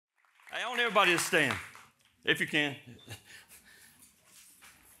I want everybody to stand, if you can.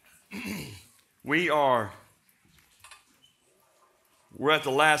 We're at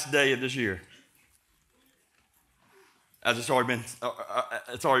the last day of this year. As it's already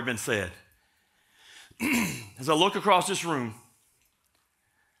been said. As I look across this room,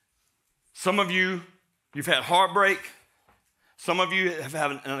 some of you, you've had heartbreak. Some of you have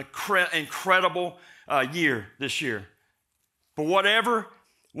had an incredible year this year. But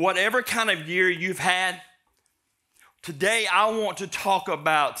whatever kind of year you've had, today I want to talk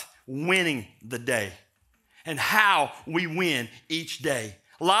about winning the day and how we win each day.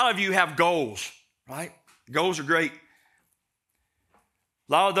 A lot of you have goals, right? Goals are great.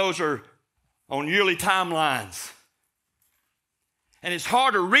 A lot of those are on yearly timelines. And it's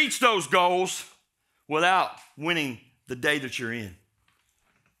hard to reach those goals without winning the day that you're in,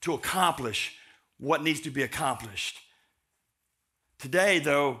 to accomplish what needs to be accomplished. Today,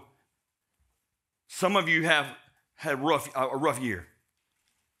 though, some of you have had a rough year.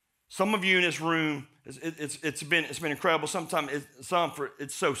 Some of you in this room, it's been incredible. Sometimes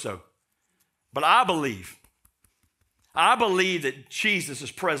it's so-so. But I believe that Jesus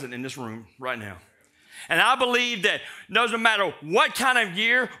is present in this room right now. And I believe that no matter what kind of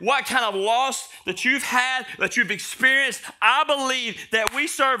year, what kind of loss that you've had, that you've experienced, I believe that we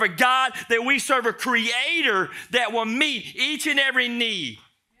serve a God, that we serve a creator that will meet each and every need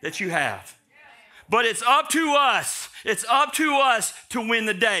that you have. But it's up to us. It's up to us to win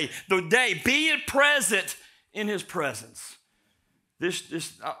the day. The day, being present in his presence.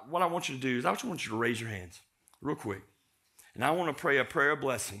 What I want you to do is I just want you to raise your hands real quick. And I want to pray a prayer of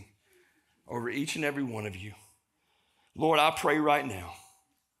blessing over each and every one of you. Lord, I pray right now,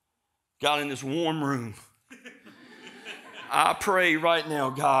 God, in this warm room, I pray right now,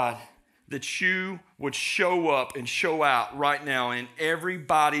 God, that you would show up and show out right now in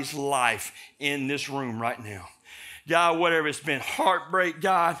everybody's life in this room right now. God, whatever it's been heartbreak,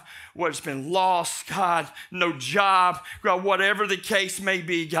 God, whether it's been loss, God, no job, God, whatever the case may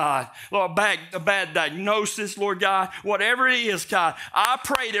be, God, Lord, a bad diagnosis, Lord God, whatever it is, God, I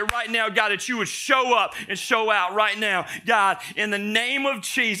pray that right now, God, that you would show up and show out right now, God, in the name of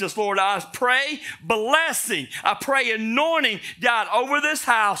Jesus, Lord, I pray blessing, I pray anointing, God, over this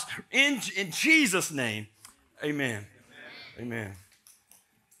house in Jesus' name, amen. Amen.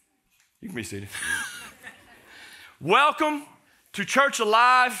 You can be seated. Welcome to Church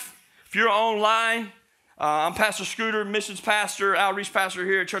Alive. If you're online, I'm Pastor Scooter, missions pastor, outreach pastor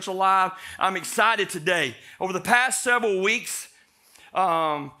here at Church Alive. I'm excited today. Over the past several weeks,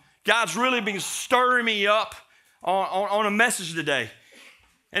 God's really been stirring me up on a message today.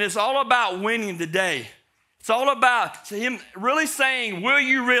 And it's all about winning the day. It's all about him really saying, will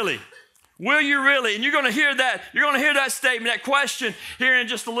you really? Will you really? And you're going to hear that. You're going to hear that statement, that question here in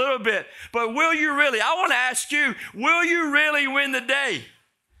just a little bit. But will you really? I want to ask you, will you really win the day?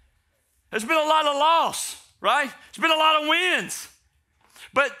 There's been a lot of loss, right? There's been a lot of wins.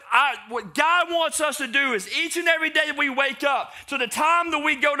 But what God wants us to do is each and every day that we wake up, to the time that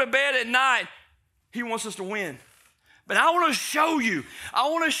we go to bed at night, he wants us to win. But I want to show you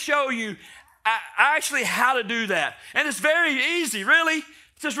actually how to do that. And it's very easy, really.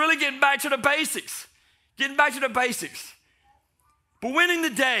 Just really getting back to the basics. But winning the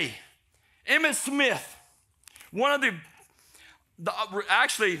day, Emmitt Smith, one of the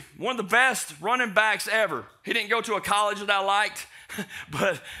best running backs ever. He didn't go to a college that I liked,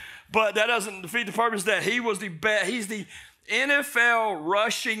 but that doesn't defeat the purpose that he was the best. He's the NFL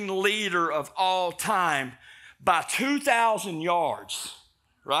rushing leader of all time by 2,000 yards,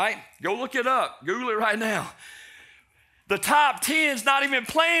 right? Go look it up. Google it right now. The top 10's not even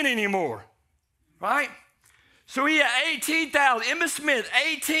playing anymore, right? So he had Emmitt Smith,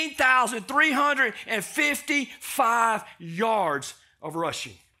 18,355 yards of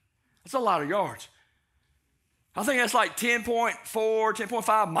rushing. That's a lot of yards. I think that's like 10.4,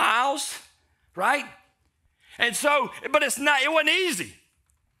 10.5 miles, right? And so, but it wasn't easy.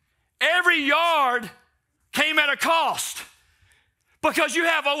 Every yard came at a cost because you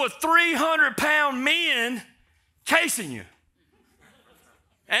have over 300-pound men chasing you.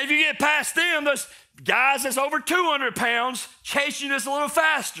 And if you get past them, those guys that's over 200 pounds chasing you just a little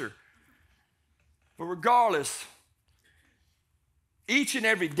faster. But regardless, each and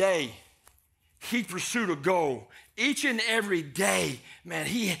every day, he pursued a goal. Each and every day, man,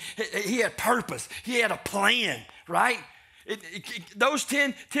 he had purpose. He had a plan, right? Those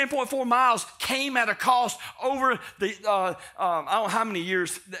 10.4 miles came at a cost over the, I don't know how many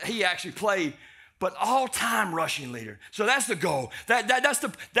years that he actually played, but all-time rushing leader. So that's the goal. That's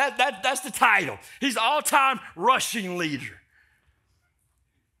the title. He's all-time rushing leader.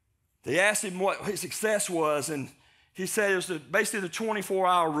 They asked him what his success was, and he said it was basically the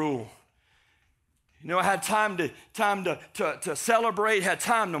 24-hour rule. You know, I had time to celebrate, had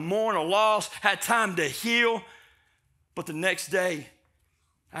time to mourn a loss, had time to heal. But the next day,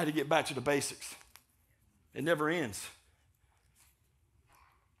 I had to get back to the basics. It never ends.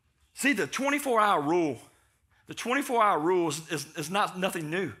 See, the 24-hour rule, is not nothing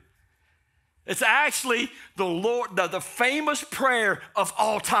new. It's actually the famous prayer of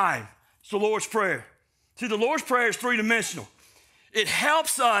all time. It's the Lord's Prayer. See, the Lord's Prayer is three-dimensional. It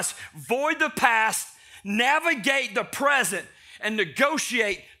helps us void the past, navigate the present, and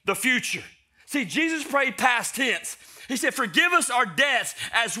negotiate the future. See, Jesus prayed past tense. He said, forgive us our debts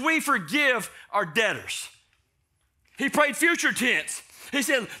as we forgive our debtors. He prayed future tense. He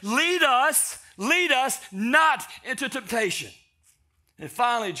said, lead us not into temptation. And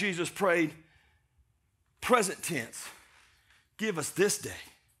finally, Jesus prayed present tense. Give us this day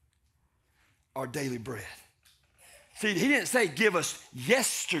our daily bread. See, he didn't say give us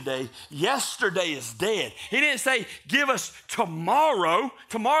yesterday. Yesterday is dead. He didn't say give us tomorrow.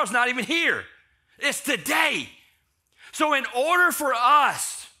 Tomorrow's not even here. It's today. So in order for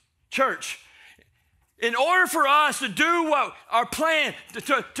us, church, in order for us to do what our plan,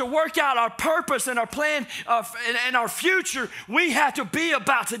 to work out our purpose and our plan and our future, we have to be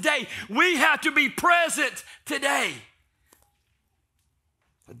about today. We have to be present today.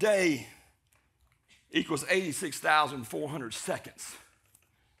 A day equals 86,400 seconds,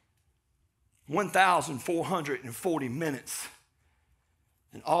 1,440 minutes,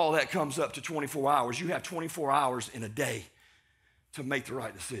 and all that comes up to 24 hours. You have 24 hours in a day to make the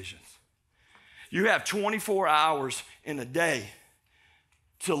right decisions. You have 24 hours in a day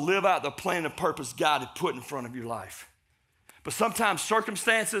to live out the plan and purpose God had put in front of your life. But sometimes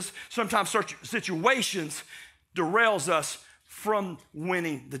circumstances, sometimes situations derails us from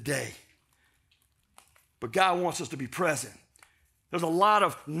winning the day. But God wants us to be present. There's a lot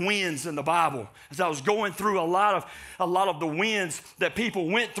of wins in the Bible. As I was going through a lot of the wins that people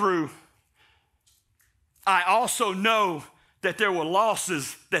went through, I also know that there were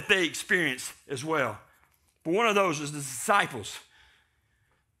losses that they experienced as well. But one of those is the disciples.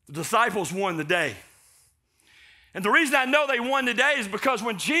 The disciples won the day. And the reason I know they won the day is because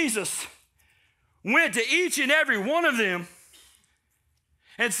when Jesus went to each and every one of them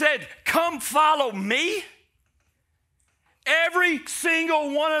and said, come follow me, every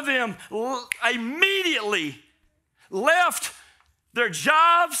single one of them immediately left their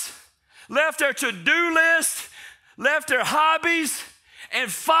jobs, left their to-do list, left their hobbies,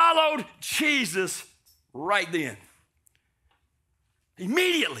 and followed Jesus right then.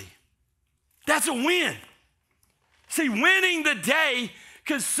 Immediately. That's a win. See, winning the day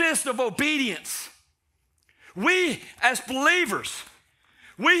consists of obedience. We, as believers,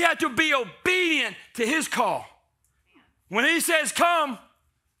 we have to be obedient to his call. When he says come,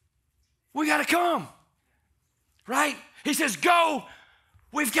 we got to come, right? He says go,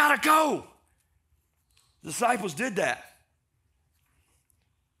 we've got to go. The disciples did that.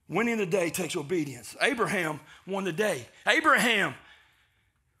 Winning the day takes obedience. Abraham won the day. Abraham,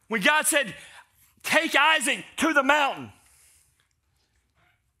 when God said, take Isaac to the mountain.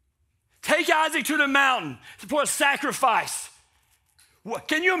 Take Isaac to the mountain for a sacrifice. What,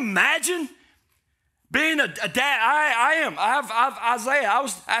 can you imagine being a dad? I have Isaiah. I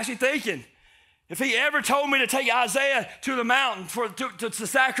was actually thinking, if he ever told me to take Isaiah to the mountain to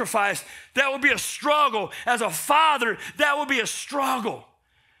sacrifice, that would be a struggle. As a father, that would be a struggle.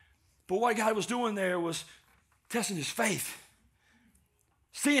 But what God was doing there was testing his faith,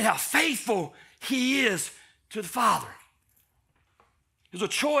 seeing how faithful he is to the Father. It was a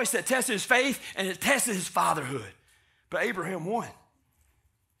choice that tested his faith and it tested his fatherhood. But Abraham won.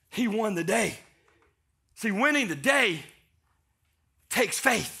 He won the day. See, winning the day takes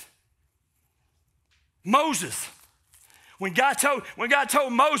faith. Moses, when God told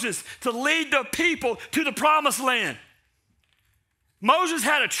Moses to lead the people to the promised land, Moses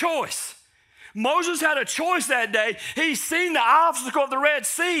had a choice. Moses had a choice that day. He seen the obstacle of the Red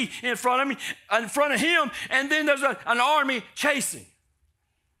Sea in front of him, and then there's an army chasing.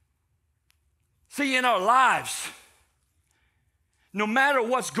 See, in our lives, no matter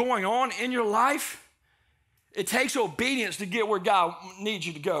what's going on in your life, it takes obedience to get where God needs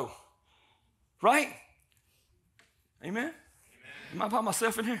you to go. Right? Amen? Amen. Am I by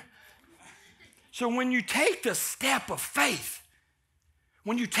myself in here? So when you take the step of faith,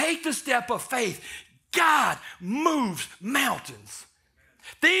 God moves mountains.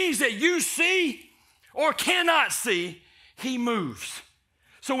 Things that you see or cannot see, he moves.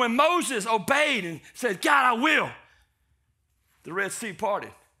 So when Moses obeyed and said, God, I will, the Red Sea parted.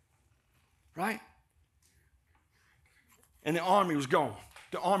 right? And the army was gone.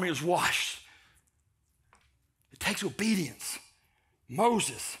 The army was washed. It takes obedience.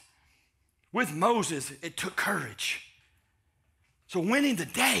 With Moses, it took courage. So winning the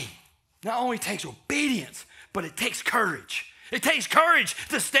day not only takes obedience, but it takes courage. It takes courage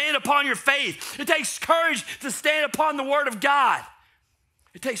to stand upon your faith. It takes courage to stand upon the word of God.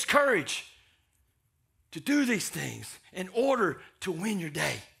 It takes courage to do these things in order to win your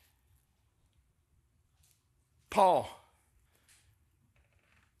day. Paul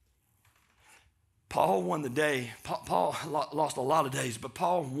won the day. Paul lost a lot of days, but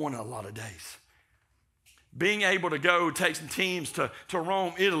Paul won a lot of days. Being able to go take some teams to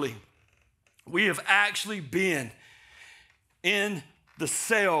Rome, Italy, we have actually been in the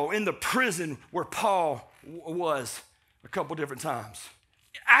cell, in the prison where Paul was a couple different times.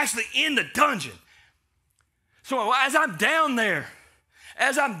 Actually in the dungeon. So as I'm down there,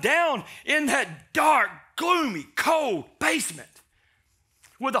 as I'm down in that dark, gloomy, cold basement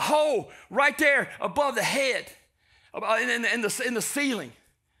with a hole right there above the head, in the ceiling,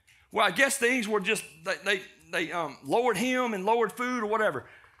 where I guess things were just, they lowered him and lowered food or whatever.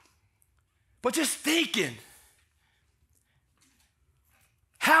 But just thinking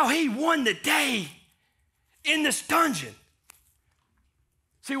how he won the day in this dungeon.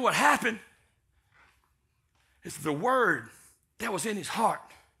 See what happened? It's the word that was in his heart.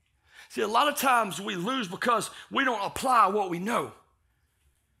 See, a lot of times we lose because we don't apply what we know.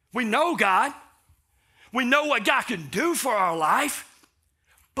 We know God. We know what God can do for our life,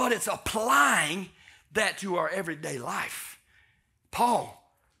 but it's applying that to our everyday life. Paul,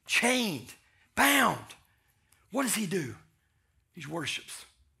 chained, bound. What does he do? He worships.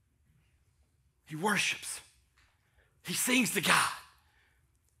 He worships. He sings to God.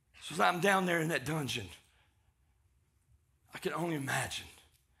 So as I'm down there in that dungeon, I can only imagine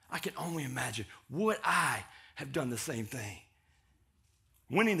would I have done the same thing?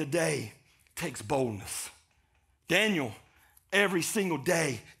 Winning the day takes boldness. Daniel, every single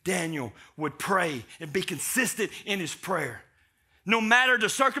day, Daniel would pray and be consistent in his prayer. No matter the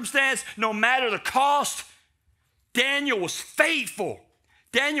circumstance, no matter the cost, Daniel was faithful.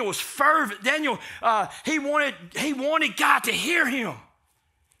 Daniel was fervent. Daniel, he wanted God to hear him.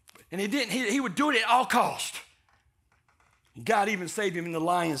 And he didn't. He would do it at all cost. God even saved him in the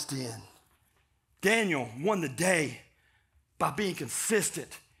lion's den. Daniel won the day by being consistent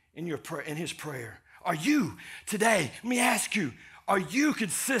in his prayer. Are you today? Let me ask you, are you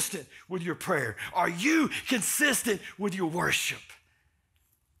consistent with your prayer? Are you consistent with your worship?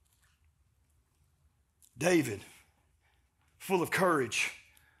 David, full of courage.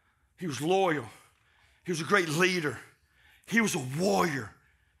 He was loyal. He was a great leader. He was a warrior.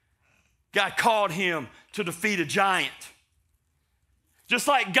 God called him to defeat a giant. Just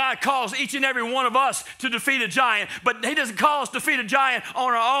like God calls each and every one of us to defeat a giant, but he doesn't call us to defeat a giant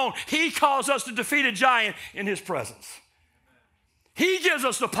on our own. He calls us to defeat a giant in his presence. He gives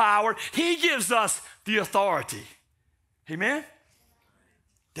us the power. He gives us the authority. Amen?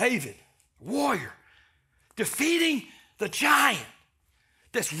 David, warrior, defeating the giant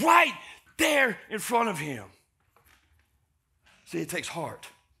that's right there in front of him. See, it takes heart.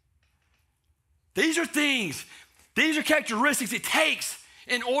 These are things, these are characteristics it takes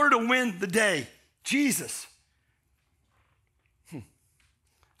in order to win the day. Jesus.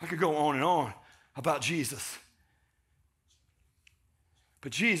 I could go on and on about Jesus.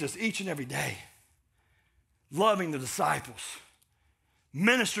 But Jesus, each and every day, loving the disciples,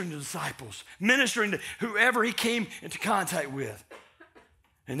 ministering to disciples, ministering to whoever he came into contact with.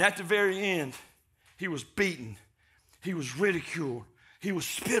 And at the very end, he was beaten. He was ridiculed. He was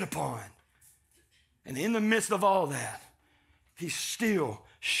spit upon. And in the midst of all that, he still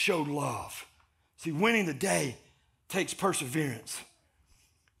showed love. See, winning the day takes perseverance.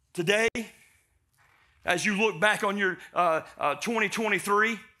 Today, as you look back on your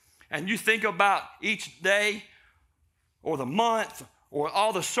 2023 and you think about each day or the month or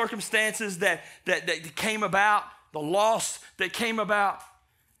all the circumstances that came about, the loss that came about,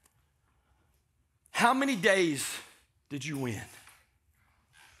 how many days did you win?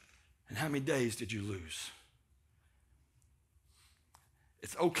 And how many days did you lose?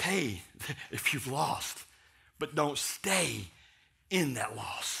 It's okay if you've lost, but don't stay in that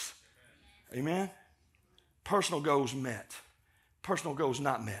loss. Amen? Personal goals met. Personal goals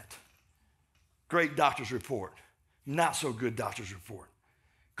not met. Great doctor's report. Not so good doctor's report.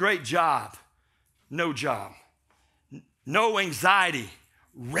 Great job. No job. No anxiety.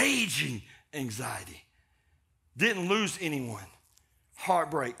 Raging anxiety. Didn't lose anyone.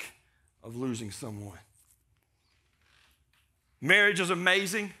 Heartbreak of losing someone. Marriage is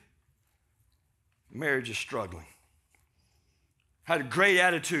amazing. Marriage is struggling. Had a great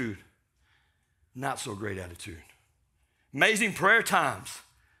attitude, not so great attitude. Amazing prayer times,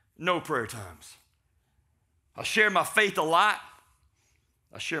 no prayer times. I share my faith a lot.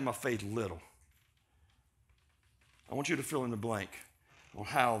 I share my faith little. I want you to fill in the blank on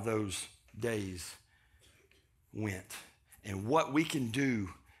how those days went and what we can do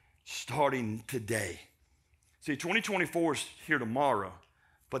starting today. See, 2024 is here tomorrow,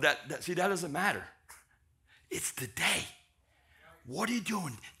 but that doesn't matter. It's today. What are you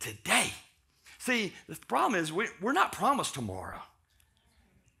doing today? See, the problem is we're not promised tomorrow.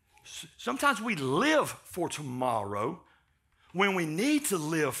 Sometimes we live for tomorrow when we need to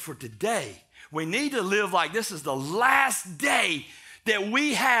live for today. We need to live like this is the last day that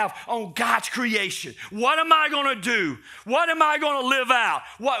we have on God's creation. What am I going to do? What am I going to live out?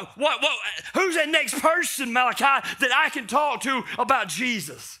 Who's that next person, Malachi, that I can talk to about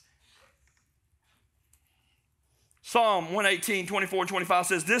Jesus? Psalm 118, 24 and 25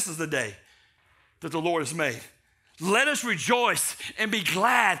 says, this is the day that the Lord has made. Let us rejoice and be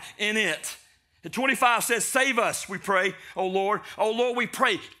glad in it. And 25 says, save us, we pray, O Lord. O Lord, we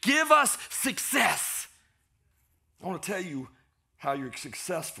pray, give us success. I want to tell you how you're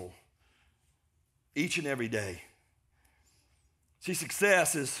successful each and every day. See,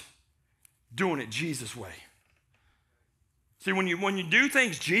 success is doing it Jesus' way. See, when you do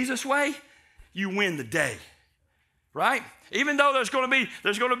things Jesus' way, you win the day, right? Even though there's going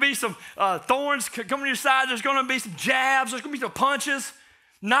to be some thorns coming to your side, there's going to be some jabs, there's going to be some punches,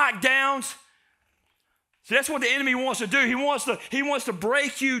 knockdowns. See, that's what the enemy wants to do. He wants to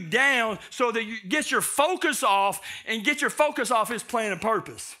break you down so that you get your focus off his plan and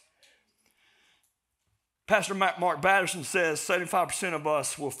purpose. Pastor Mark Batterson says 75% of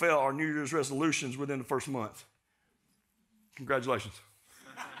us will fail our New Year's resolutions within the first month. Congratulations.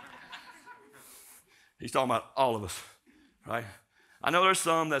 He's talking about all of us, right? I know there's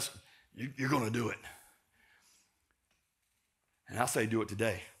some that's, you're going to do it. And I say do it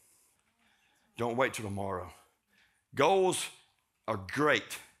today. Don't wait till tomorrow. Goals are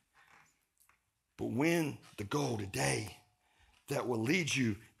great, but win the goal today that will lead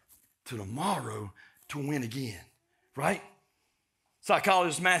you to tomorrow to win again, right?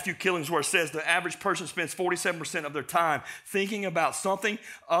 Psychologist Matthew Killingsworth says the average person spends 47% of their time thinking about something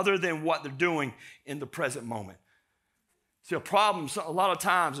other than what they're doing in the present moment. See, a problem a lot of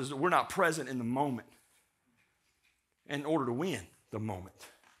times is that we're not present in the moment in order to win the moment.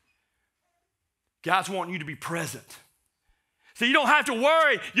 God's wanting you to be present. So you don't have to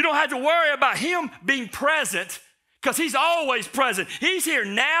worry. You don't have to worry about him being present because he's always present. He's here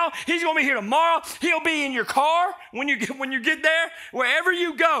now. He's going to be here tomorrow. He'll be in your car when you get there, wherever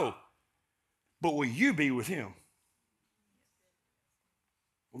you go. But will you be with him?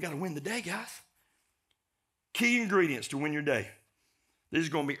 We got to win the day, guys. Key ingredients to win your day. This is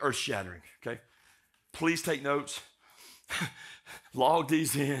going to be earth-shattering, okay? Please take notes. Log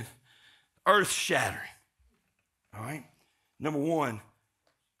these in. Earth-shattering. All right? Number one,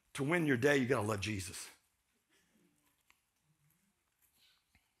 to win your day, you got to love Jesus.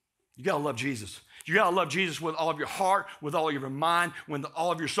 You got to love Jesus. You got to love Jesus with all of your heart, with all of your mind, with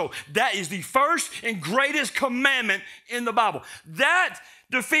all of your soul. That is the first and greatest commandment in the Bible. That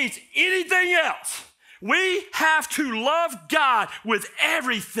defeats anything else. We have to love God with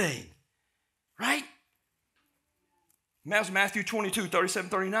everything, right? That's Matthew 22, 37,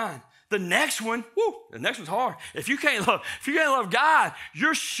 39. The next one, the next one's hard. If you can't love God,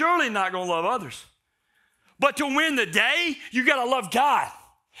 you're surely not going to love others. But to win the day, you got to love God.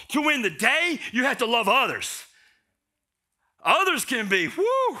 To win the day, you have to love others. Others can be,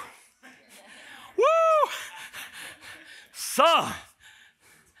 son.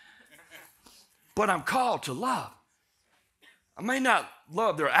 But I'm called to love. I may not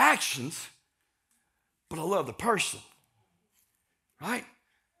love their actions, but I love the person, right?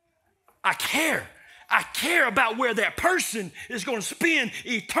 I care. I care about where that person is going to spend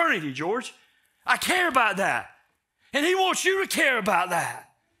eternity, George. I care about that. And he wants you to care about that.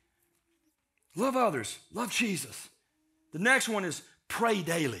 Love others. Love Jesus. The next one is pray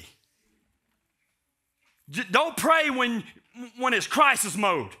daily. Don't pray when it's crisis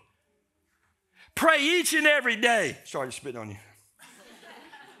mode. Pray each and every day. Sorry to spit on you.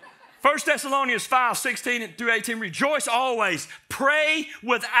 1 Thessalonians 5, 16 through 18, rejoice always, pray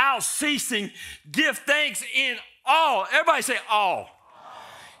without ceasing, give thanks in all. Everybody say all.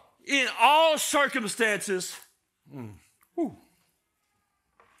 In all circumstances.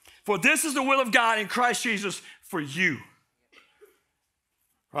 For this is the will of God in Christ Jesus for you.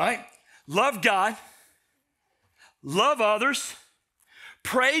 Right? Love God. Love others.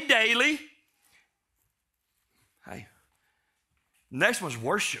 Pray daily. Hey, next one's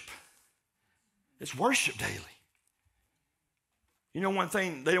worship. It's worship daily. You know one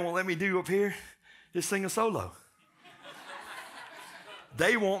thing they don't let me do up here is sing a solo.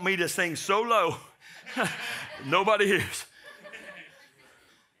 They want me to sing solo. Nobody hears.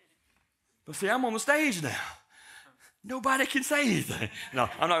 But see, I'm on the stage now. Nobody can say anything. No,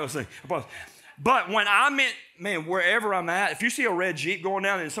 I'm not going to sing. But when I'm in, man, wherever I'm at, if you see a red Jeep going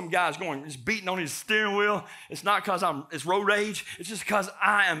down and some guy's going, just beating on his steering wheel, it's not because it's road rage. It's just because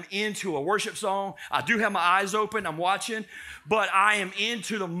I am into a worship song. I do have my eyes open. I'm watching. But I am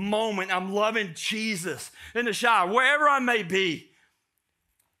into the moment. I'm loving Jesus in the shower, wherever I may be.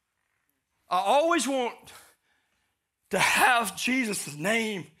 I always want to have Jesus'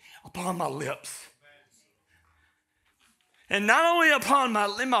 name upon my lips. And not only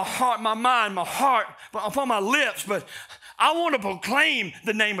in my heart, my mind, my heart, but upon my lips, but I want to proclaim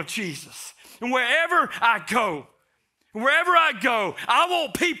the name of Jesus. And wherever I go, I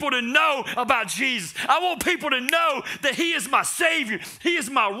want people to know about Jesus. I want people to know that he is my Savior. He is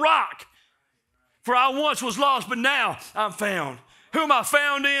my rock. For I once was lost, but now I'm found. Who am I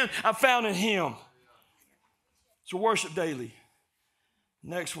found in? I'm found in him. So worship daily.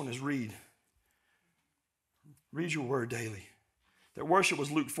 Next one is read. Read your word daily. That worship was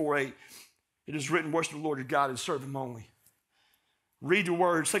Luke 4:8. It is written, worship the Lord your God and serve him only. Read the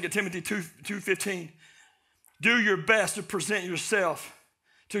word, 2 Timothy 2:15. Do your best to present yourself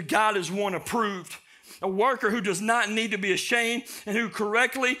to God as one approved, a worker who does not need to be ashamed and who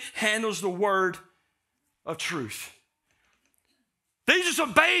correctly handles the word of truth. These are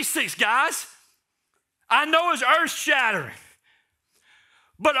some basics, guys. I know it's earth-shattering.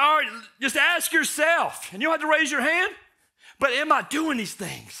 But just ask yourself, and you don't have to raise your hand, but am I doing these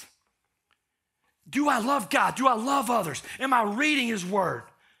things? Do I love God? Do I love others? Am I reading his word?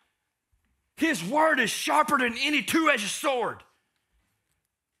 His word is sharper than any two-edged sword.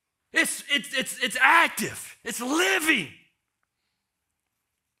 It's active. It's living.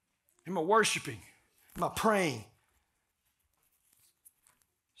 Am I worshiping? Am I praying?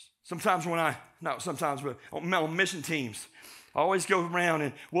 Sometimes not sometimes, but on mission teams, I always go around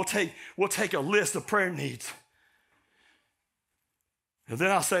and we'll take a list of prayer needs. And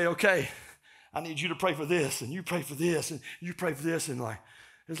then I'll say, okay, I need you to pray for this, and you pray for this, and you pray for this, and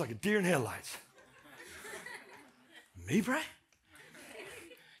it's like a deer in headlights. Me pray?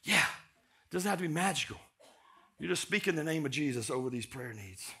 Yeah. It doesn't have to be magical. You're just speaking the name of Jesus over these prayer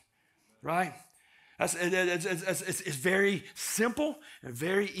needs, right? It's very simple and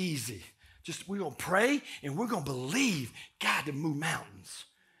very easy. Just we're going to pray and we're going to believe God to move mountains.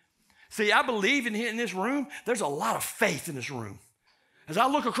 See, I believe in this room, there's a lot of faith in this room. As I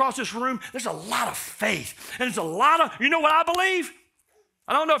look across this room, there's a lot of faith. And there's a lot of, you know what I believe?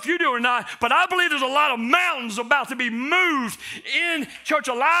 I don't know if you do or not, but I believe there's a lot of mountains about to be moved in Church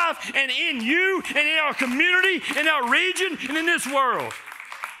Alive and in you and in our community, in our region, and in this world.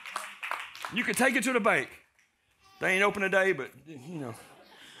 You can take it to the bank. They ain't open today, but you know.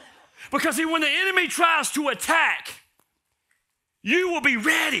 Because see, when the enemy tries to attack, you will be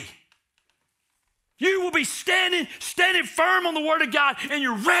ready. You will be standing firm on the word of God, and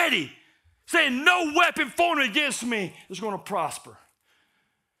you're ready, saying, no weapon formed against me is going to prosper.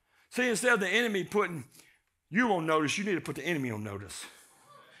 See, instead of the enemy putting you on notice, you need to put the enemy on notice.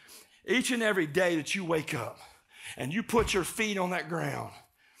 Each and every day that you wake up and you put your feet on that ground,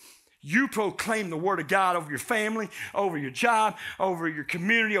 you proclaim the word of God over your family, over your job, over your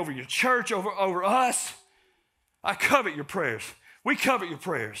community, over your church, over us. I covet your prayers. We covet your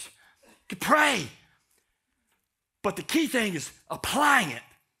prayers. Pray. But the key thing is applying it.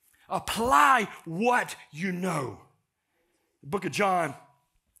 Apply what you know. The book of John,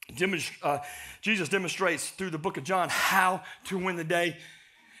 Jesus demonstrates through the book of John how to win the day.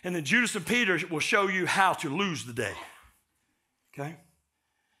 And then Judas and Peter will show you how to lose the day. Okay?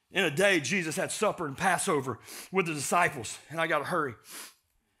 In a day, Jesus had supper and Passover with the disciples. And I got to hurry.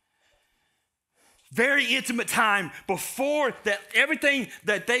 Very intimate time before that, everything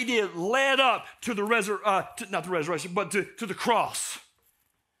that they did led up to the not the resurrection, but to the cross.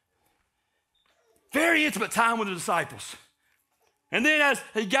 Very intimate time with the disciples. And then as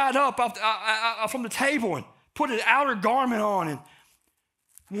he got up from the table and put his outer garment on, and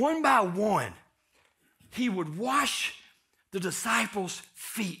one by one, he would wash the disciples'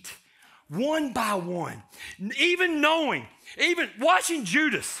 feet, one by one. Even washing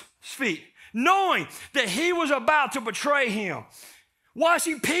Judas' feet, knowing that he was about to betray him.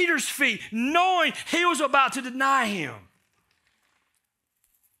 Washing Peter's feet, knowing he was about to deny him.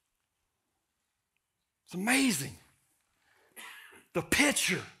 It's amazing. The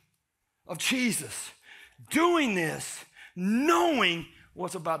picture of Jesus doing this, knowing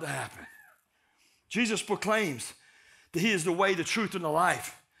what's about to happen. Jesus proclaims that he is the way, the truth, and the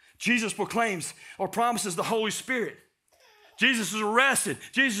life. Jesus proclaims or promises the Holy Spirit. Jesus is arrested.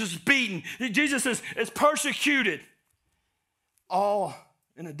 Jesus is beaten. Jesus is persecuted. All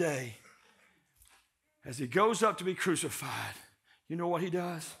in a day. As he goes up to be crucified, you know what he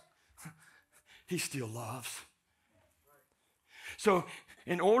does? He still loves. So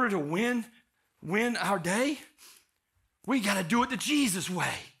in order to win our day, we got to do it the Jesus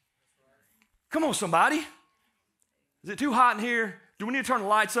way. Come on, somebody. Is it too hot in here? Do we need to turn the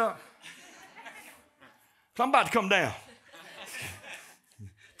lights up? I'm about to come down.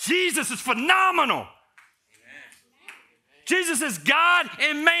 Jesus is phenomenal. Jesus is God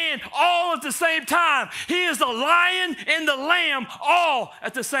and man all at the same time. He is the lion and the lamb all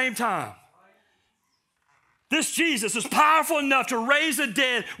at the same time. This Jesus is powerful enough to raise the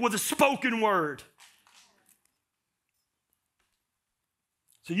dead with a spoken word.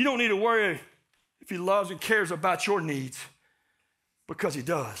 So you don't need to worry if he loves and cares about your needs, because he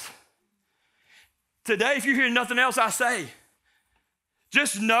does. Today, if you hear nothing else I say,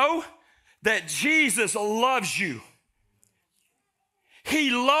 just know that Jesus loves you.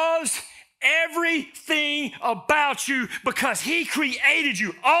 He loves everything about you because he created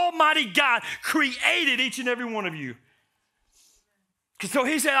you. Almighty God created each and every one of you. So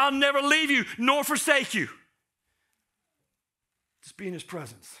he said, I'll never leave you nor forsake you. Just be in his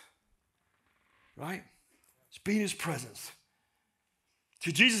presence. Right? Just be in his presence.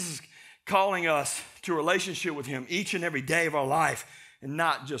 So Jesus is calling us to a relationship with him each and every day of our life, and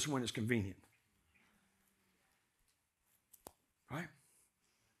not just when it's convenient. Right?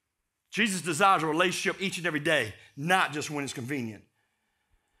 Jesus desires a relationship each and every day, not just when it's convenient.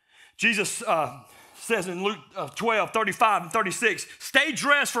 Jesus says in Luke 12, 35 and 36, stay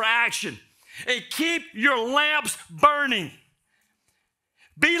dressed for action and keep your lamps burning.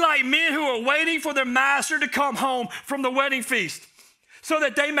 Be like men who are waiting for their master to come home from the wedding feast, so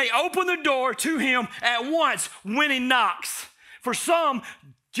that they may open the door to him at once when he knocks. For some,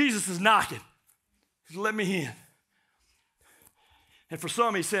 Jesus is knocking. He said, let me in. And for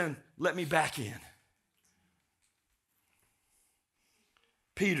some, he's saying, let me back in.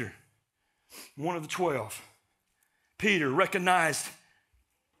 Peter, one of the 12. Peter, recognized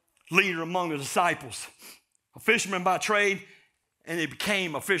leader among the disciples, a fisherman by trade, and he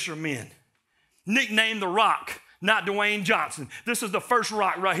became a fisherman. Nicknamed the Rock, not Dwayne Johnson. This is the first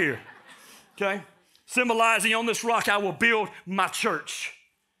rock right here, okay? Symbolizing, on this rock I will build my church.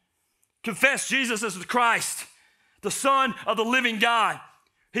 Confess Jesus as the Christ, the Son of the living God.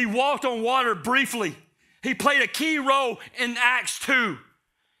 He walked on water briefly. He played a key role in Acts 2.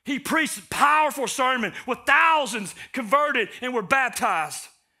 He preached a powerful sermon with thousands converted and were baptized.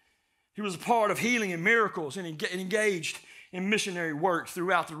 He was a part of healing and miracles and engaged in missionary work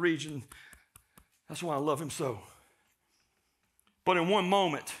throughout the region. That's why I love him so. But in one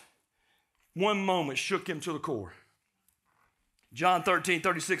moment shook him to the core. John 13,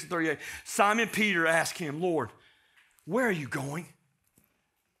 36 and 38. Simon Peter asked him, Lord, where are you going?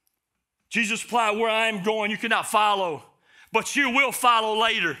 Jesus replied, where I am going, you cannot follow, but you will follow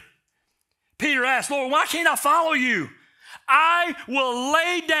later. Peter asked, Lord, why can't I follow you? I will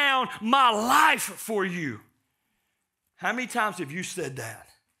lay down my life for you. How many times have you said that?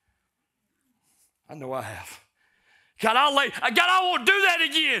 I know I have. God, I won't do that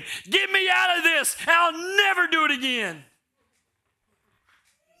again. Get me out of this. I'll never do it again.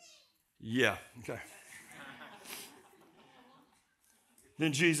 Yeah, okay.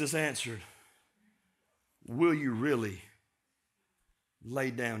 Then Jesus answered, will you really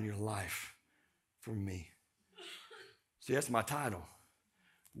lay down your life for me? See, that's my title.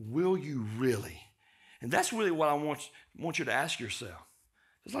 Will you really? And that's really what I want you to ask yourself.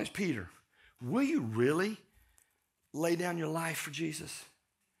 Just like Peter, will you really lay down your life for Jesus?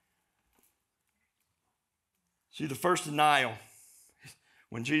 See, the first denial,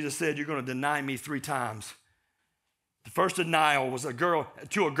 when Jesus said, you're going to deny me 3 times. The first denial was a girl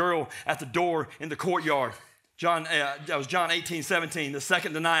at the door in the courtyard. That was John 18, 17. The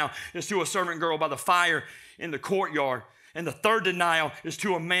second denial is to a servant girl by the fire in the courtyard. And the third denial is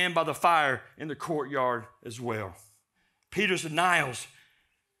to a man by the fire in the courtyard as well. Peter's denials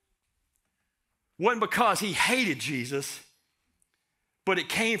wasn't because he hated Jesus, but it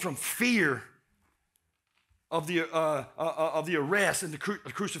came from fear of the arrest and the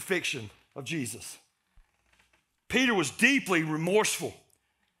crucifixion of Jesus. Peter was deeply remorseful.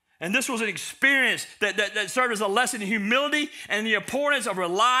 And this was an experience that served as a lesson in humility and the importance of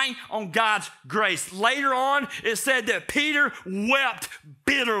relying on God's grace. Later on, it said that Peter wept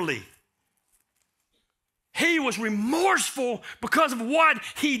bitterly. He was remorseful because of what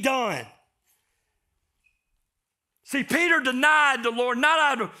he done. See, Peter denied the Lord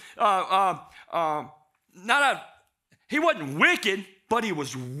he wasn't wicked, but he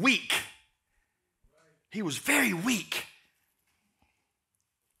was weak. He was very weak.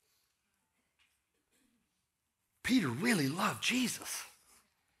 Peter really loved Jesus.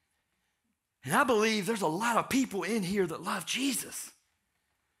 And I believe there's a lot of people in here that love Jesus.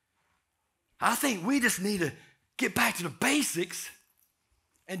 I think we just need to get back to the basics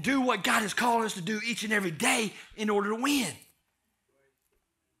and do what God has called us to do each and every day in order to win.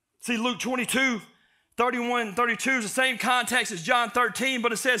 See, Luke 22, 31 and 32 is the same context as John 13,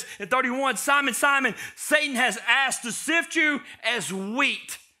 but it says in 31, Simon, Simon, Satan has asked to sift you as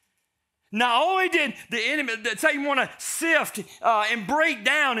wheat. Not only did the enemy, Satan want to sift and break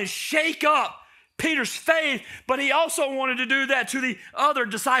down and shake up Peter's faith, but he also wanted to do that to the other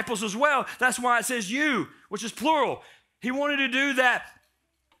disciples as well. That's why it says you, which is plural. He wanted to do that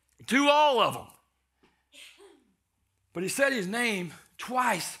to all of them. But he said his name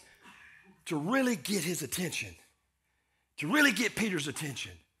twice to really get his attention, to really get Peter's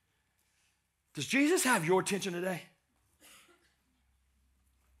attention. Does Jesus have your attention today?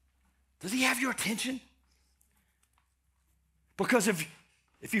 Does he have your attention? Because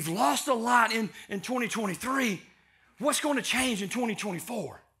if you've lost a lot in 2023, what's going to change in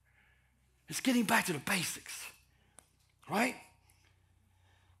 2024? It's getting back to the basics, right?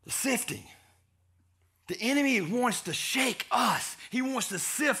 The sifting. The enemy wants to shake us. He wants to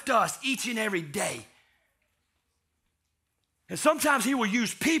sift us each and every day. And sometimes he will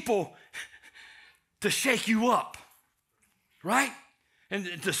use people to shake you up, right?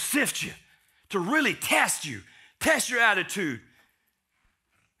 And to sift you, to really test you, test your attitude.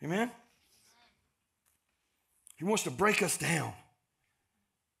 Amen? He wants to break us down.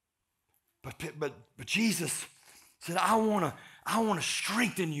 But Jesus said, I want to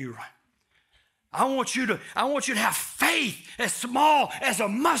strengthen you. I want you to have faith as small as a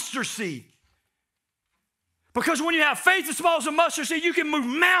mustard seed. Because when you have faith as small as a mustard seed, you can move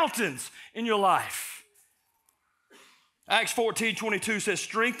mountains in your life. Acts 14:22 says,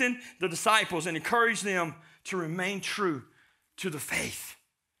 strengthen the disciples and encourage them to remain true to the faith.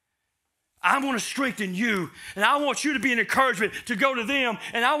 I want to strengthen you, and I want you to be an encouragement to go to them,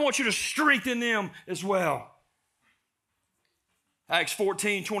 and I want you to strengthen them as well. Acts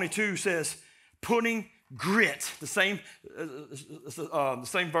 14:22 says, putting grit, the same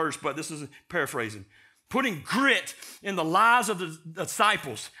verse, but this is paraphrasing. Putting grit in the lives of the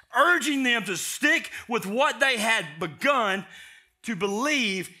disciples, urging them to stick with what they had begun, to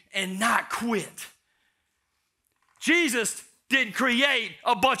believe and not quit. Jesus didn't create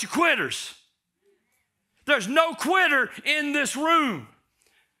a bunch of quitters. There's no quitter in this room.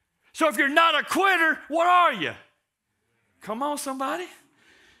 So if you're not a quitter, what are you? Come on, somebody.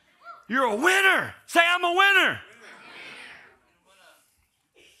 You're a winner. Say, I'm a winner.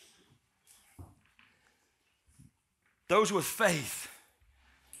 Those with faith.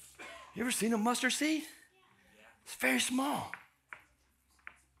 You ever seen a mustard seed? It's very small.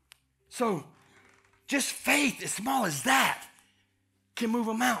 So just faith as small as that can move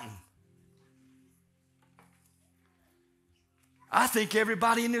a mountain. I think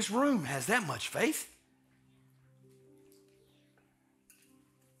everybody in this room has that much faith.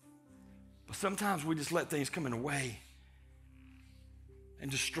 But sometimes we just let things come in the way and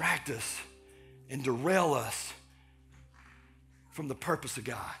distract us and derail us from the purpose of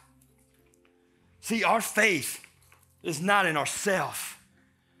God. See, our faith is not in ourselves.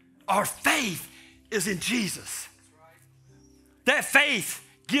 Our faith is in Jesus. That faith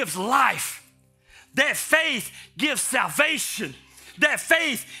gives life. That faith gives salvation. That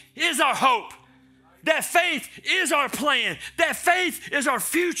faith is our hope. That faith is our plan. That faith is our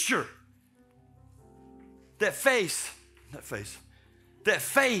future. That faith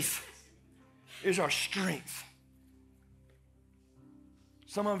is our strength.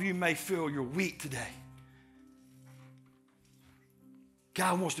 Some of you may feel you're weak today.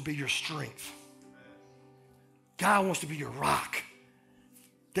 God wants to be your strength. God wants to be your rock.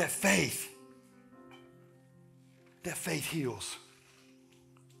 That faith heals.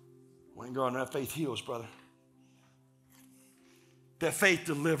 When God, that faith heals, brother. That faith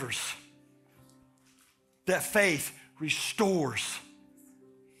delivers. That faith restores.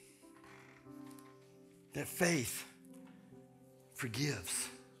 That faith forgives.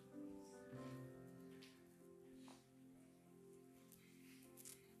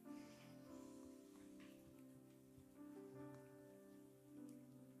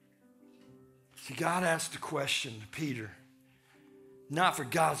 See, God asked the question to Peter, not for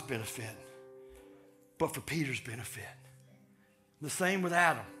God's benefit, but for Peter's benefit. The same with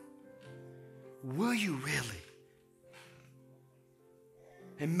Adam. Will you really?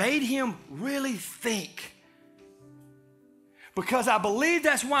 It made him really think. Because I believe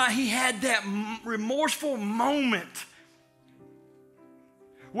that's why he had that remorseful moment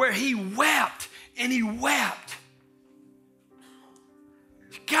where he wept and he wept.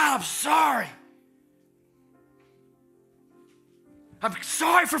 God, I'm sorry. I'm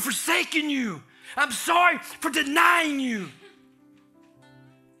sorry for forsaking you. I'm sorry for denying you.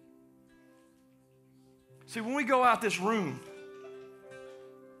 See, when we go out this room,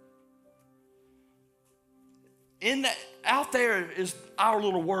 out there is our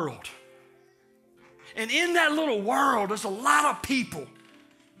little world. And in that little world, there's a lot of people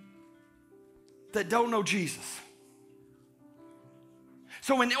that don't know Jesus.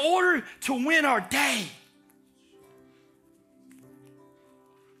 So in order to win our day,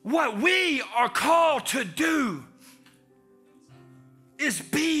 what we are called to do is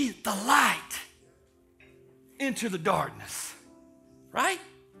be the light into the darkness, right?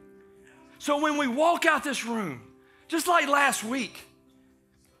 So when we walk out this room, just like last week,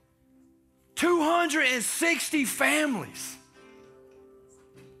 260 families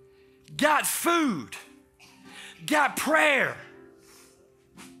got food, got prayer,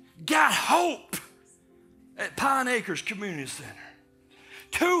 got hope at Pine Acres Community Center.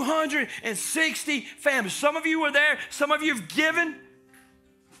 260 families. Some of you were there. Some of you have given.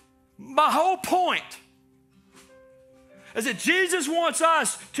 My whole point is that Jesus wants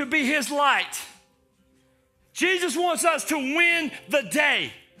us to be his light. Jesus wants us to win the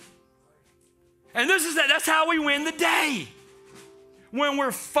day. And that's how we win the day. When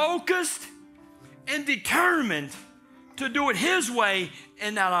we're focused and determined to do it his way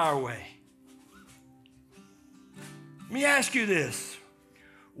and not our way. Let me ask you this.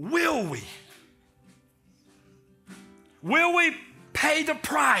 Will we? Will we pay the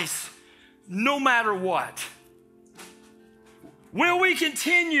price no matter what? Will we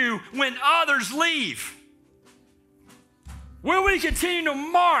continue when others leave? Will we continue to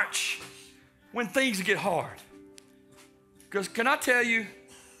march when things get hard? Because can I tell you,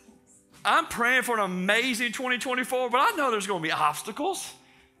 I'm praying for an amazing 2024, but I know there's going to be obstacles.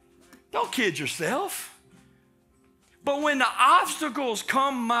 Don't kid yourself. But when the obstacles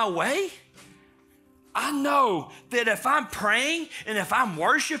come my way, I know that if I'm praying and if I'm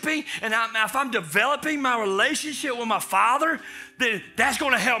worshiping and if I'm developing my relationship with my Father, then that's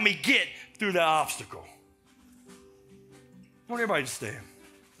going to help me get through the obstacle. I want everybody to stand.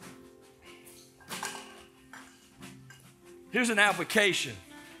 Here's an application.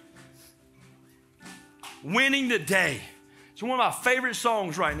 Winning the Day. It's one of my favorite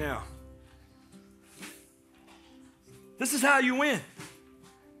songs right now. This is how you win.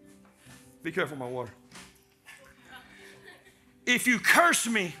 Be careful, my water. If you curse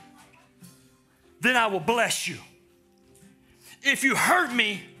me, then I will bless you. If you hurt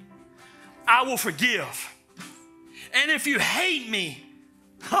me, I will forgive. And if you hate me,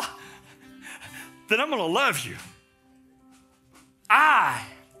 then I'm going to love you. I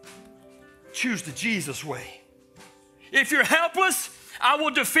choose the Jesus way. If you're helpless, I will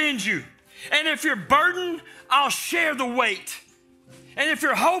defend you. And if you're burdened, I'll share the weight. And if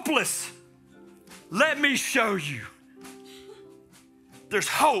you're hopeless, let me show you. There's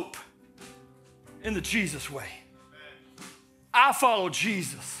hope in the Jesus way. I follow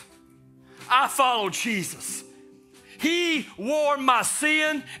Jesus. I follow Jesus. He wore my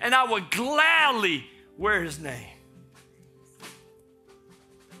sin, and I would gladly wear his name.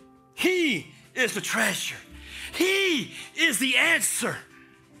 He is the treasure. He is the answer.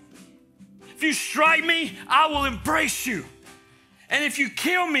 If you strike me, I will embrace you. And if you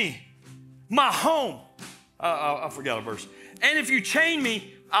kill me, my home, I forgot a verse. And if you chain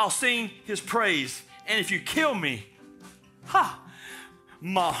me, I'll sing his praise. And if you kill me,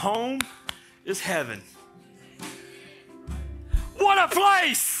 my home is heaven. What a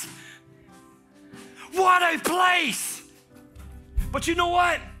place! What a place! But you know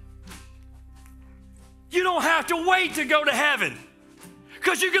what? You don't have to wait to go to heaven,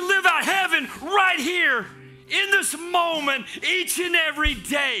 because you can live out heaven right here in this moment each and every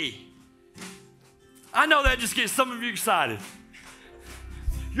day. I know that just gets some of you excited.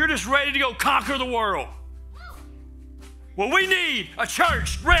 You're just ready to go conquer the world. Well, we need a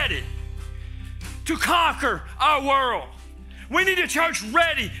church ready to conquer our world. We need a church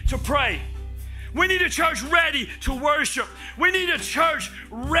ready to pray. We need a church ready to worship. We need a church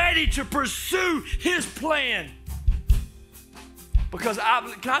ready to pursue his plan. Because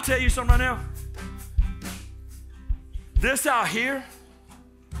can I tell you something right now? This out here,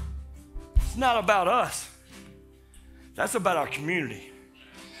 It's not about us. That's about our community.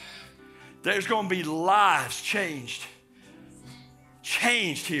 There's going to be lives changed.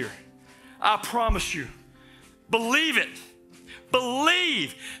 Changed here. I promise you. Believe it.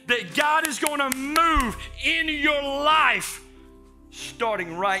 Believe that God is going to move in your life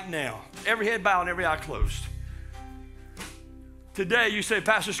starting right now. Every head bowed and every eye closed. Today you say,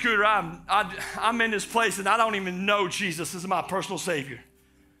 Pastor Scooter, I'm in this place and I don't even know Jesus as my personal Savior.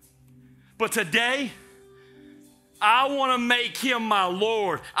 But today, I want to make him my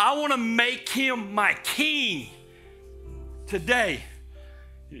Lord. I want to make him my King. Today,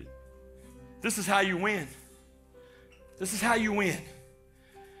 this is how you win. This is how you win.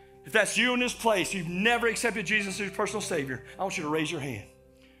 If that's you in this place, you've never accepted Jesus as your personal Savior, I want you to raise your hand.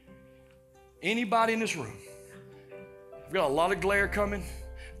 Anybody in this room? I've got a lot of glare coming,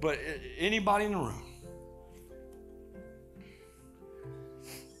 but anybody in the room?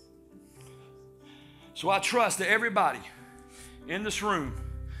 So I trust that everybody in this room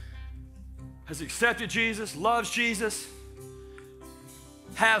has accepted Jesus, loves Jesus,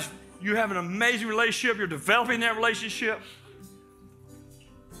 you have an amazing relationship, you're developing that relationship.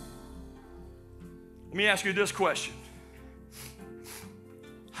 Let me ask you this question.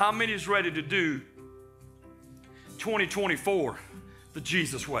 How many is ready to do 2024 the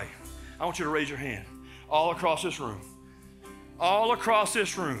Jesus way? I want you to raise your hand all across this room. All across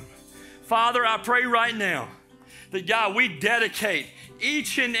this room. Father, I pray right now that, God, we dedicate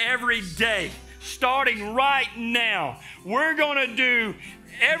each and every day, starting right now, we're going to do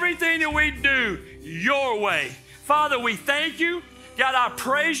everything that we do your way. Father, we thank you. God, I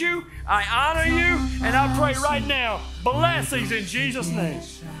praise you. I honor you. And I pray right now, blessings in Jesus' name.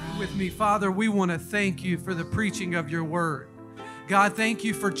 With me, Father, we want to thank you for the preaching of your word. God, thank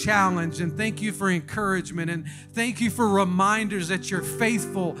you for challenge and thank you for encouragement and thank you for reminders that you're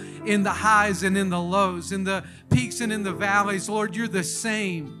faithful in the highs and in the lows, in the peaks and in the valleys. Lord, you're the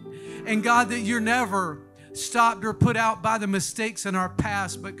same. And God, that you're never stopped or put out by the mistakes in our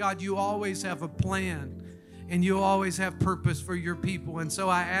past, but God, you always have a plan and you always have purpose for your people. And so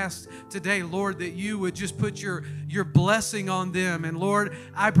I ask today, Lord, that you would just put your blessing on them. And Lord,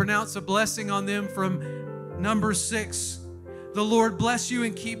 I pronounce a blessing on them from number 6. The Lord bless you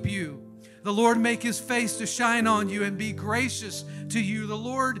and keep you. The Lord make his face to shine on you and be gracious to you. The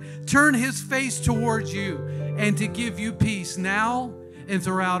Lord turn his face towards you and to give you peace now and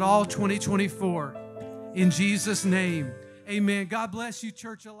throughout all 2024. In Jesus' name, amen. God bless you,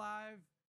 Church Alive.